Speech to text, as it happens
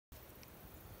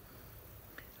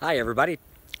Hi everybody,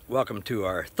 welcome to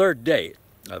our third day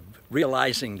of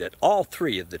realizing that all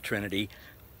three of the Trinity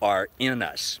are in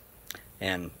us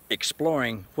and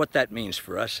exploring what that means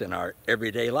for us in our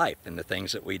everyday life and the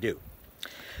things that we do.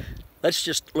 Let's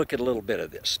just look at a little bit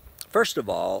of this. First of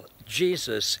all,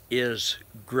 Jesus is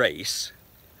grace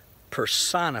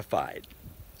personified.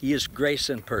 He is grace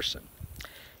in person.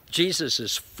 Jesus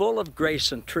is full of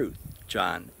grace and truth,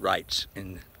 John writes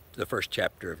in the first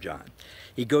chapter of John.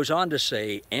 He goes on to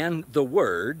say, and the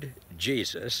Word,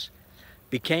 Jesus,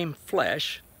 became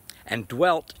flesh and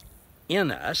dwelt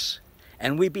in us,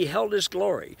 and we beheld his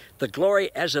glory, the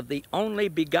glory as of the only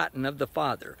begotten of the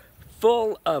Father,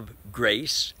 full of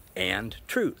grace and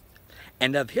truth.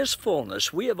 And of his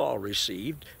fullness we have all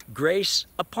received grace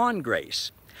upon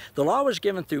grace. The law was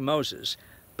given through Moses,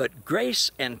 but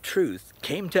grace and truth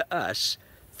came to us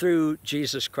through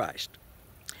Jesus Christ.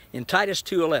 In Titus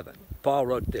 2:11, Paul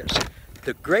wrote this,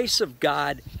 the grace of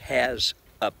God has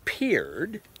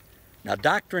appeared. Now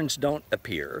doctrines don't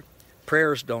appear,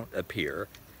 prayers don't appear,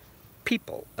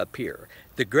 people appear.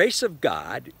 The grace of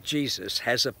God, Jesus,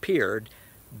 has appeared,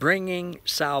 bringing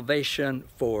salvation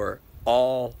for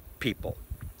all people.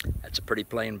 That's a pretty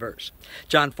plain verse.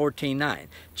 John 14:9,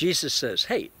 Jesus says,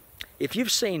 hey, if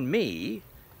you've seen me,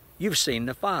 you've seen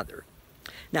the Father.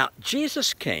 Now,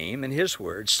 Jesus came, in his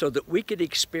words, so that we could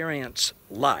experience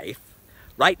life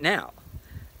right now.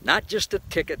 Not just a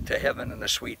ticket to heaven and a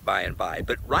sweet by and by,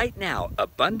 but right now,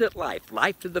 abundant life,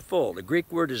 life to the full. The Greek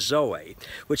word is zoe,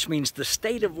 which means the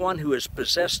state of one who is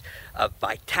possessed of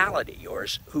vitality, or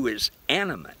who is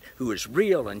animate, who is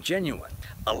real and genuine,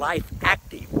 a life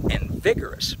active and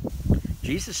vigorous.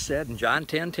 Jesus said in John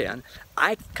 10:10,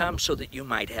 I've come so that you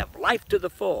might have life to the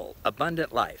full,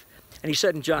 abundant life. And he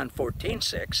said in John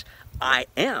 14:6, I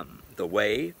am the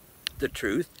way, the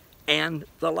truth, and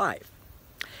the life.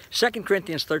 2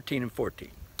 Corinthians 13 and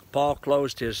 14, Paul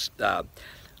closed his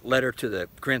letter to the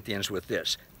Corinthians with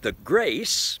this, the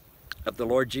grace of the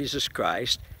Lord Jesus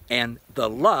Christ and the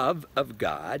love of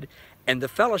God and the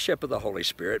fellowship of the Holy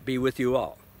Spirit be with you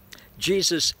all.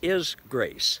 Jesus is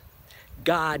grace.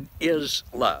 God is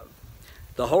love.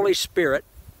 The Holy Spirit,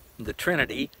 the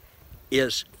Trinity,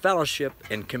 is fellowship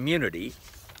and community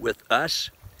with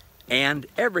us and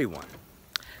everyone.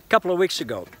 A couple of weeks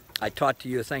ago, I taught to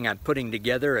you a thing I'm putting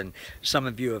together, and some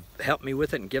of you have helped me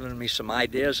with it and given me some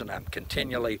ideas, and I'm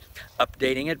continually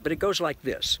updating it, but it goes like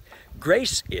this.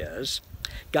 Grace is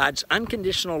God's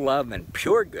unconditional love and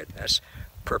pure goodness,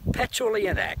 perpetually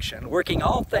in action, working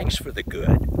all things for the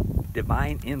good,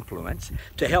 divine influence,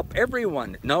 to help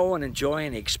everyone know and enjoy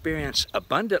and experience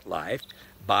abundant life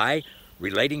by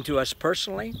relating to us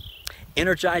personally,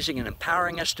 energizing and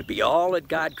empowering us to be all that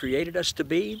God created us to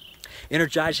be,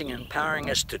 energizing and empowering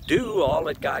us to do all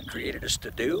that God created us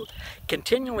to do,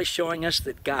 continually showing us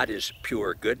that God is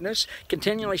pure goodness,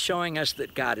 continually showing us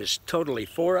that God is totally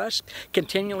for us,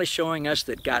 continually showing us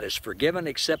that God has forgiven,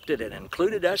 accepted, and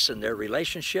included us in their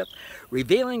relationship,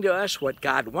 revealing to us what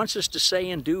God wants us to say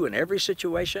and do in every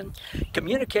situation,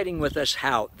 communicating with us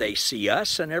how they see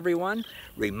us and everyone,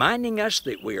 reminding us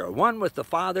that we are one with the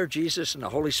Father, Jesus, and the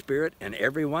Holy Spirit and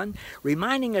everyone,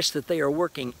 reminding us that they are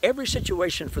working every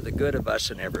situation for the good of us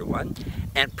and everyone,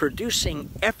 and producing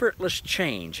effortless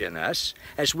change in us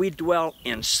as we dwell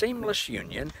in seamless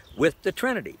union with the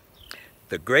Trinity.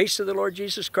 The grace of the Lord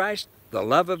Jesus Christ, the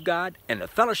love of God, and the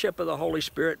fellowship of the Holy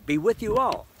Spirit be with you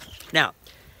all. Now,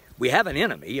 we have an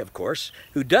enemy, of course,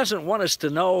 who doesn't want us to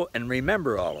know and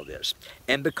remember all of this.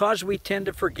 And because we tend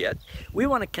to forget, we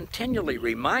want to continually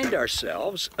remind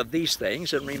ourselves of these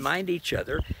things and remind each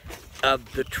other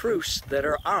of the truths that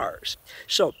are ours.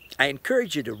 So I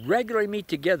encourage you to regularly meet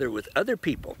together with other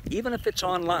people, even if it's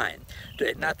online.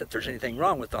 Not that there's anything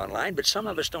wrong with online, but some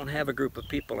of us don't have a group of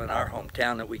people in our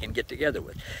hometown that we can get together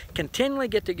with. Continually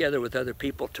get together with other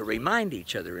people to remind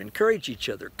each other, encourage each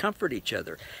other, comfort each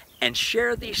other, and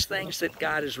share these things that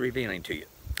God is revealing to you.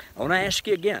 I want to ask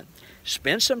you again,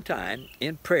 spend some time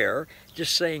in prayer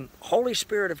just saying, Holy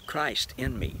Spirit of Christ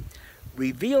in me,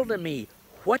 reveal to me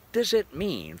what does it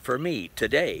mean for me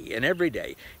today and every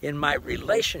day in my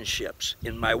relationships,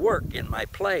 in my work, in my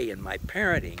play, in my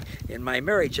parenting, in my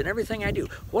marriage, and everything I do.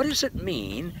 What does it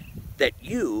mean that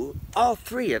you, all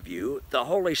three of you, the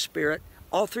Holy Spirit,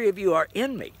 all three of you are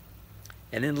in me?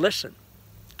 And then listen.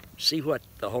 See what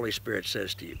the Holy Spirit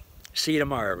says to you. See you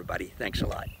tomorrow, everybody. Thanks a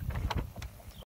lot.